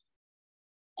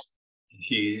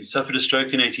 He suffered a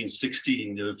stroke in 1860. He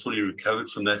never fully recovered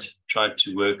from that, tried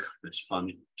to work, but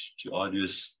found it too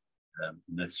arduous. And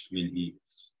that's when he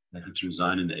had to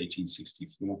resign in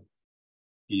 1864.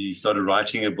 He started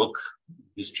writing a book,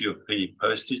 History of Penny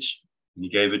Postage, and he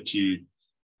gave it to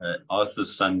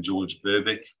Arthur's son, George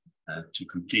Birbeck, to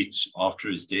complete after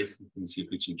his death. You can see a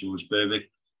picture of George Birbeck.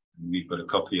 And we've got a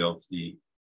copy of the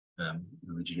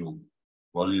original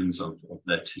volumes of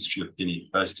that History of Penny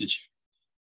Postage.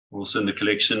 Also in the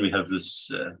collection, we have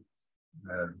this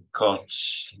carte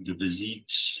de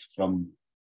visite from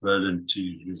Rowland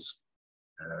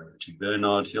to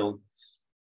Bernard Hill.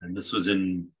 And this was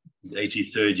in his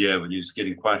 83rd year, when he was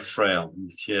getting quite frail.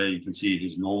 And here you can see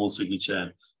his normal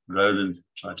signature. Rowland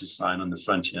tried to sign on the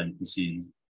front here, and you can see his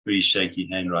very shaky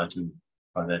handwriting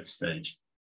by that stage.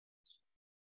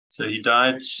 So he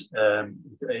died at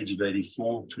the age of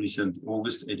 84, 27th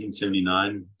August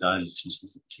 1879, died at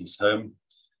his home.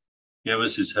 Here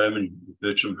was his home in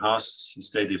Bertram House. He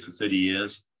stayed there for 30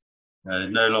 years.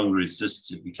 No longer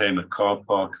exists. It became a car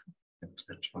park at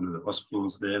one of the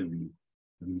hospitals there,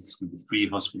 the Free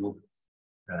Hospital.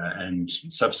 And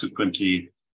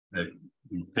subsequently, the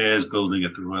Pears building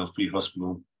at the Royal Free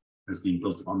Hospital has been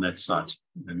built on that site.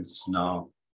 And it's now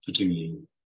fittingly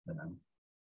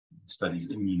studies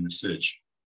immune research.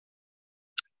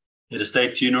 He had a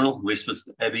state funeral,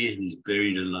 Westminster Abbey, and he's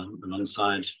buried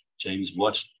alongside James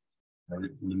Watt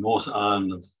in the north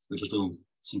aisle of the little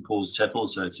St. Paul's Chapel.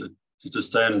 So it's just a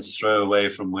stone's throw away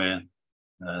from where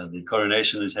the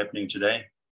coronation is happening today.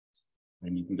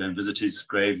 And you can go and visit his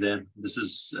grave there. This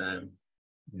is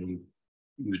an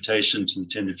invitation to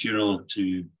attend the funeral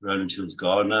to Rowland Hill's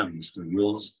gardener, Mr.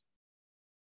 Wills.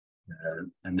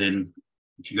 And then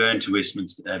if you go into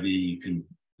Westminster Abbey, you can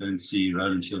go and see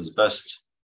Rowland Hill's bust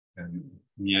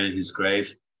near his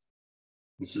grave.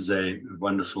 This is a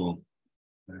wonderful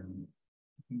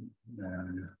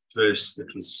verse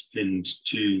that was pinned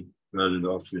to Rowland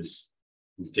after his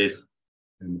death.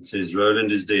 And it says,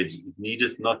 Rowland is dead. It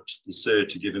needeth not the sir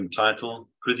to give him title.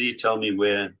 Prithee tell me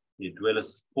where there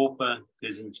dwelleth pauper,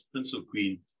 peasant, prince or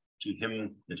queen, to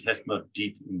him that hath not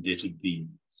deep indebted been.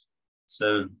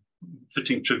 So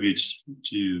fitting tribute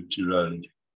to Rowland.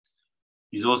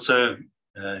 He's also,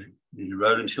 the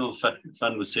Rowland Hill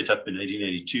Fund was set up in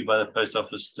 1882 by the Post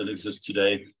Office, still exists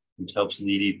today. It helps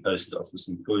needy Post Office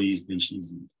employees, pensioners,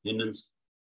 and dependents.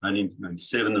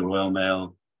 1997, the Royal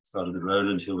Mail started the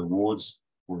Rowland Hill Awards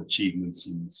for achievements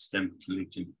in stamp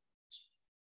collecting.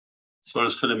 As far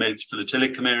as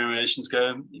philatelic commemorations go,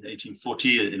 in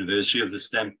 1840, the anniversary of the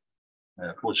stamp,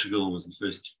 Portugal was the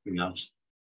first to bring out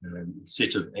a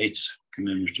set of 8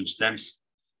 commemorative stamps.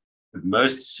 But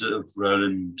most of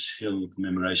Rowland Hill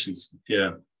commemorations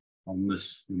appear on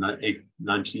this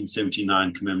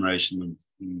 1979 commemoration of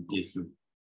the death of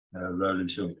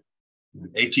Rowland Hill.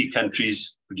 80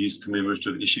 countries produced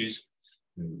commemorative issues,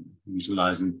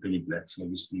 utilizing penny blacks,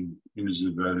 obviously images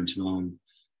of Rowland Hill,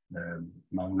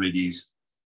 Mulready's.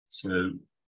 So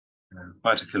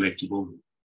quite a collectible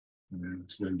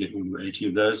to go and get all 80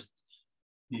 of those.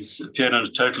 He's appeared on a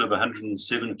total of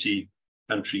 170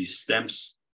 country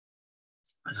stamps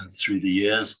through the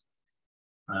years.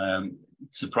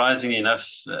 Surprisingly enough,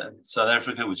 South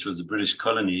Africa, which was a British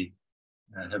colony,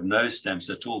 have no stamps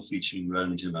at all featuring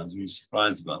Rowland Hill. I was really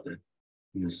surprised about that.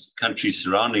 There's countries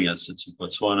surrounding us, such as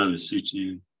Botswana,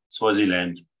 Lesotho,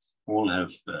 Swaziland, all have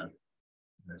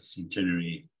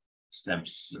centenary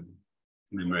stamps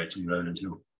commemorating Rowland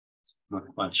Hill. Not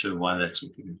quite sure why that's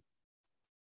looking.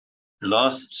 The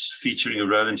last featuring of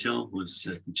Rowland Hill was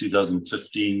the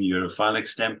 2015 Europhilex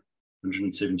stamp,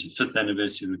 175th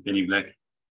anniversary of the penny black.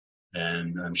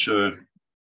 And I'm sure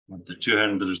at the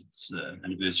 200th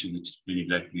anniversary of the penny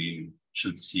black, we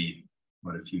should see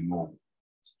quite a few more.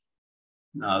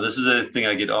 Now, this is a thing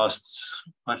I get asked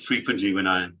quite frequently when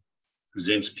I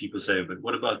present. People say, but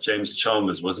what about James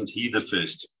Chalmers? Wasn't he the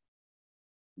first?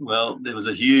 Well, there was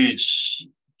a huge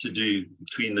to-do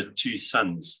between the two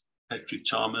sons, Patrick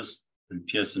Chalmers and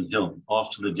Pearson Hill,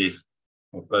 after the death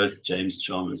of both James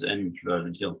Chalmers and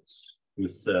Rowland Hill,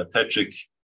 with Patrick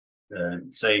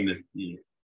saying that the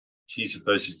adhesive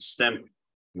postage stamp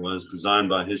was designed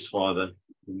by his father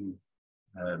in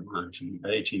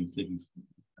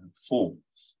 1834,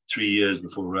 3 years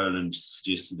before Rowland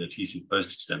suggested the adhesive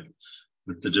postage stamp.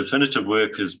 But the definitive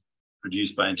work is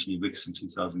produced by Anthony Wicks in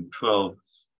 2012,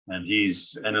 and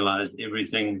he's analyzed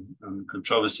everything on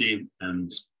controversy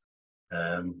and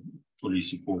fully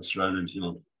supports Rowland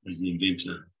Hill as the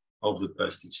inventor of the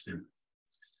postage stamp.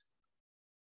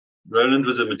 Rowland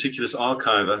was a meticulous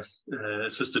archiver,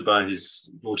 assisted by his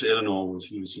daughter Eleanor,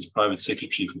 who was his private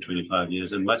secretary for 25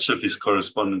 years, and much of his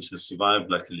correspondence has survived,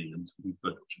 luckily, and we've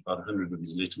got about 100 of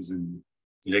his letters in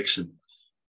the collection.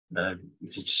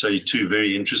 Just to show you two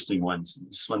very interesting ones.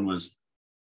 This one was,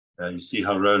 you see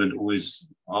how Rowland always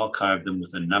archived them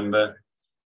with a number.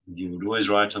 And he would always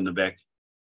write on the back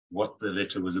what the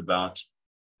letter was about,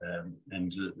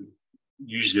 and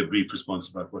usually a brief response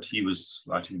about what he was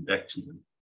writing back to them.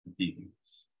 People.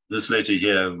 This letter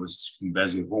here was from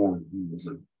Basil Horn, who was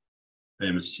a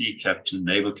famous sea captain,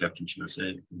 naval captain, should I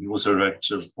say. He also wrote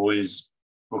boys'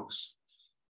 books,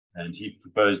 and he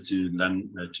proposed to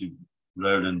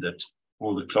Rowland that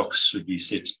all the clocks should be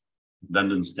set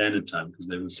London Standard Time, because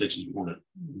they were set in order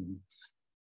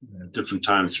different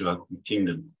times throughout the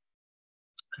kingdom.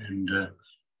 And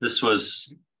this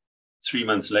was 3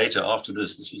 months later. After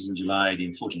this was in July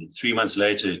 1840. 3 months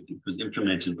later, it was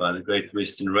implemented by the Great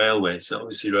Western Railway. So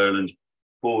obviously Rowland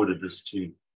forwarded this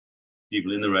to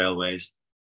people in the railways,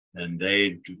 and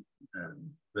they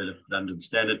developed London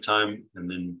Standard Time. And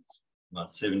then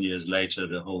about 7 years later,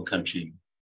 the whole country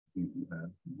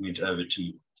went over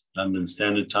to London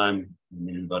Standard Time, and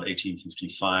then in about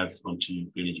 1855 onto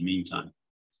Greenwich Mean Time.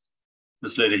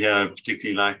 This letter here I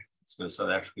particularly like. It's got South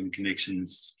African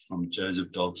connections from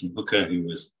Joseph Dalton Hooker, who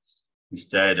was his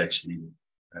dad, actually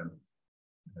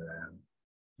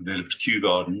developed Kew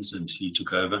Gardens, and he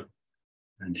took over.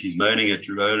 And he's moaning at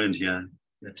Rowland here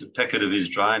that a packet of his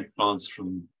dried plants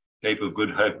from Cape of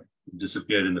Good Hope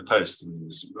disappeared in the post, and he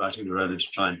was writing to Rowland to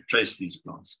try and trace these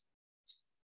plants.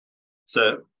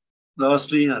 So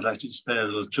lastly, I'd like to just pay a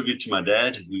little tribute to my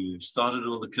dad, who started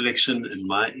all the collection and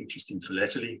my interest in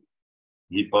philately.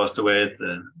 He passed away at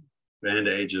the grand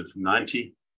age of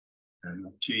 90,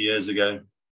 2 years ago.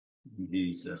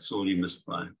 He's sorely missed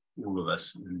by all of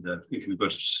us. And I think we've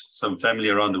got some family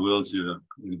around the world who are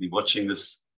going to be watching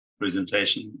this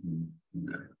presentation.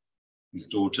 His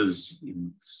daughters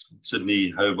in Sydney,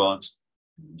 Hobart,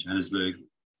 Johannesburg,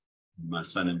 and my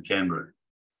son in Canberra.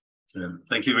 So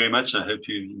thank you very much. I hope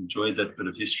you enjoyed that bit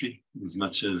of history as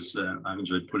much as I've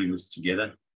enjoyed putting this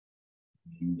together.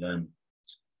 And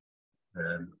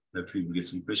hopefully we'll get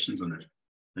some questions on it.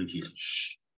 Thank you.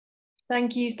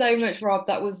 Thank you so much, Rob.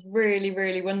 That was really,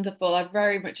 really wonderful. I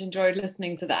very much enjoyed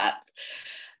listening to that.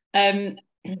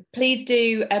 Please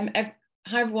do, hi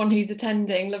everyone who's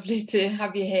attending, lovely to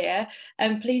have you here.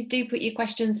 Please do put your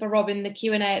questions for Rob in the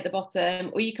Q&A at the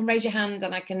bottom, or you can raise your hand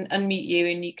and I can unmute you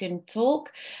and you can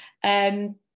talk.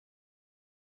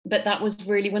 But that was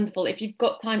really wonderful. If you've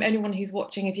got time, anyone who's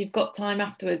watching, if you've got time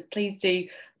afterwards, please do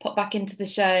pop back into the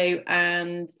show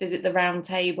and visit the round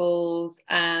tables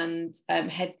and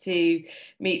head to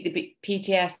meet the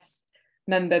PTS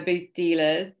member booth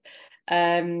dealers.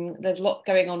 There's a lot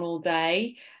going on all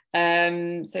day.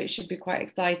 So it should be quite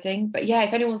exciting. But yeah,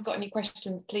 if anyone's got any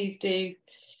questions, please do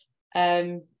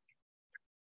ask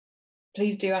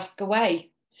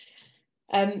away.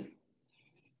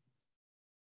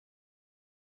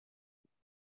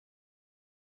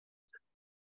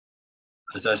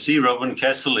 As I see, Robin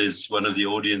Castle is one of the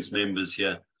audience members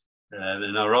here.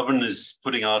 Now, Robin is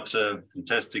putting out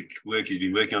fantastic work he's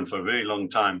been working on for a very long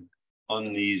time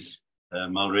on these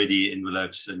Mulready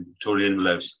envelopes and Tory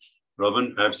envelopes.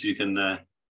 Robin, perhaps you can add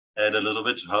a little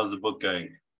bit. How's the book going?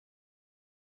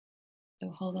 Oh,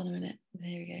 hold on a minute.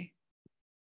 There we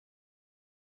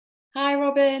go. Hi,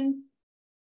 Robin.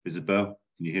 Isabel,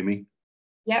 can you hear me?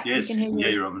 Yep, yes, we can hear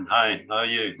you. Yeah, Robin. Hi, how are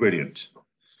you? Brilliant.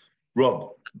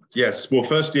 Rob, yes, well,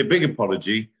 firstly, a big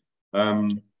apology.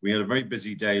 We had a very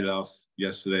busy day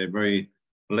yesterday, a very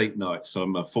late night, so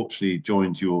I'm unfortunately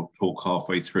joined your talk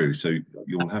halfway through, so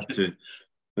you'll have to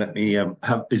let me,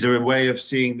 is there a way of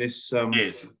seeing this?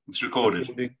 Yes, it's recorded.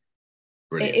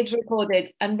 Brilliant. It is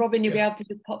recorded, and Robin, you'll be able to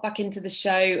just pop back into the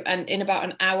show, and in about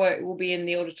an hour it will be in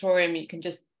the auditorium. You can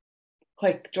just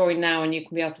click join now and you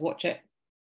can be able to watch it.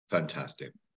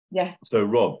 Fantastic. Yeah. So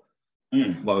Rob,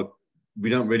 well, we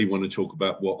don't really want to talk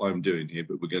about what I'm doing here,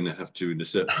 but we're going to have to in a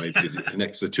certain way because it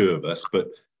connects the two of us. But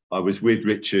I was with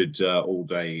Richard all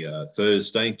day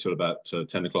Thursday till about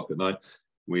 10 o'clock at night.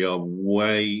 We are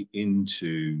way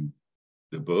into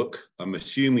the book. I'm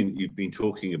assuming that you've been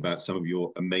talking about some of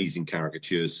your amazing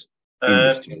caricatures in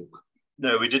this talk.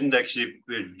 No, we didn't actually.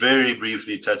 We very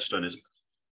briefly touched on it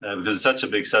because it's such a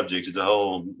big subject. It's a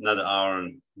whole another hour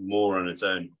and more on its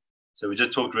own. So we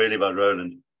just talked really about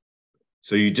Rowland.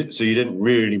 So you didn't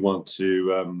really want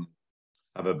to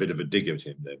have a bit of a dig at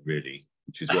him then, really,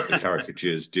 which is what the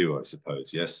caricatures do, I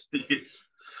suppose. Yes. Yes.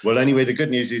 Well, anyway, the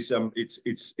good news is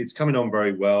it's coming on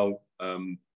very well.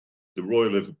 The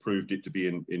Royal have approved it to be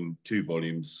in 2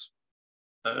 volumes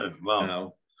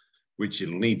now, which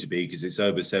it'll need to be because it's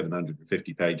over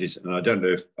 750 pages. And I don't know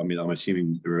if, I mean, I'm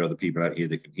assuming there are other people out here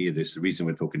that can hear this. The reason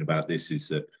we're talking about this is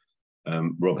that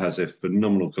Rob has a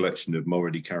phenomenal collection of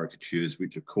Mulready caricatures,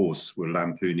 which of course were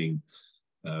lampooning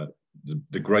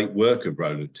the great work of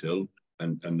Rowland Hill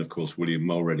and of course William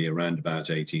Mulready around about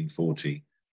 1840.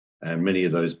 And many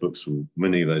of those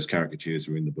caricatures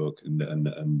are in the book,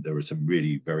 and there are some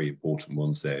really very important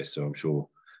ones there. So I'm sure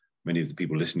many of the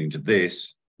people listening to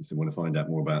this, if they want to find out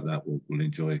more about that, will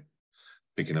enjoy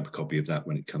picking up a copy of that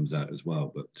when it comes out as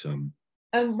well. But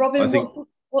Robin, I think,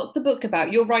 what's the book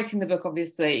about? You're writing the book,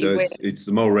 obviously. So it's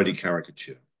the Mulready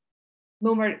caricature.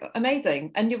 Mulready,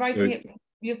 amazing. And you're writing it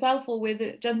yourself or with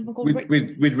a gentleman called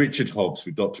Richard? With Richard Hobbs,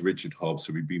 with Dr. Richard Hobbs.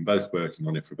 So we've been both working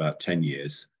on it for about 10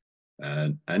 years.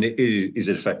 And it is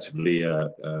effectively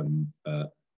an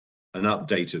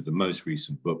update of the most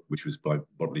recent book, which was by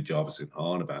Bodley Jarvis and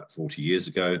Hahn about 40 years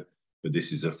ago. But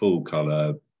this is a full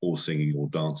colour, all singing, all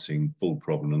dancing, full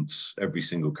provenance, every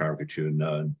single caricature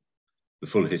known, the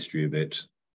full history of it,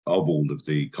 of all of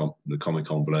the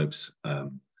comic envelopes,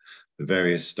 the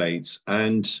various states,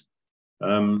 and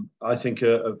I think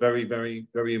a very, very,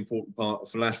 very important part of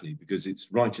Philately, because it's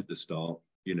right at the start.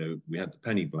 You know, we had the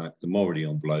penny black, the Mulready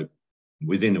envelope.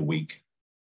 Within a week,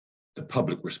 the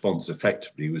public response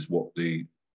effectively was what the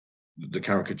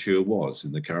caricature was,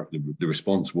 and the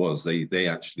response was they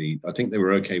actually, I think they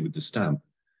were okay with the stamp,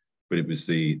 but it was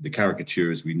the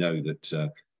caricature, as we know,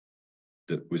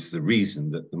 that was the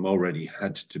reason that the Mulready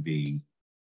had to be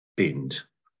binned.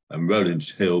 And Rowland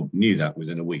Hill knew that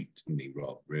within a week, didn't he,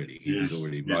 Rob? Really, he was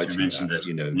already writing that,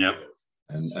 you know. Yep.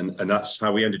 And that's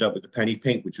how we ended up with the penny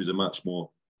pink, which was a much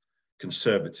more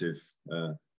conservative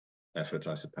effort,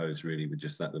 I suppose, really, with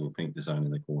just that little pink design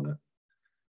in the corner.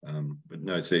 But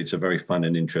no, it's a very fun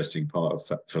and interesting part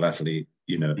of Philately,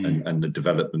 you know, and the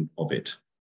development of it.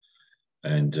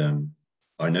 And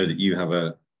I know that you have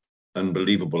an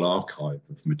unbelievable archive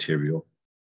of material.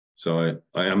 So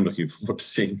I am looking forward to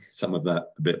seeing some of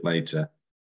that a bit later.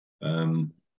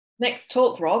 Next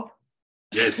talk, Rob.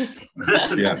 Yes.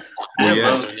 Yeah. Well,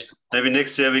 yes. Well, maybe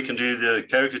next year we can do the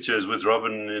caricatures with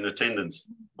Robin in attendance.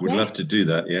 Would love to do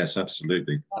that. Yes,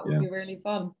 absolutely. That would be really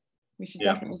fun. We should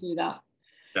definitely do that.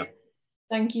 Yeah.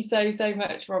 Thank you so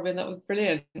much, Robin. That was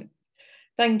brilliant.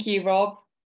 Thank you, Rob.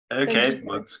 Okay.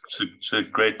 Well, it's a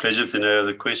great pleasure. If there are no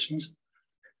other questions.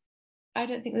 I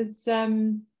don't think there's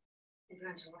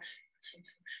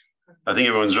I think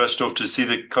everyone's rushed off to see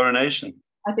the coronation.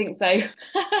 I think so.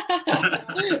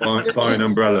 Buy an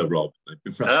umbrella, Rob.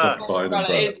 Buy an umbrella.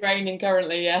 It is raining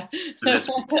currently, yeah.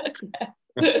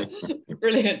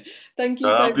 Brilliant. Thank you.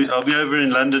 I'll be over in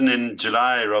London in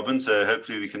July, Robin. So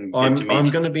hopefully we can get to meet. I'm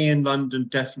going to be in London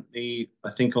definitely.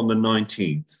 I think on the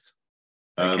 19th.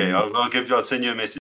 Okay, I'll send you a message.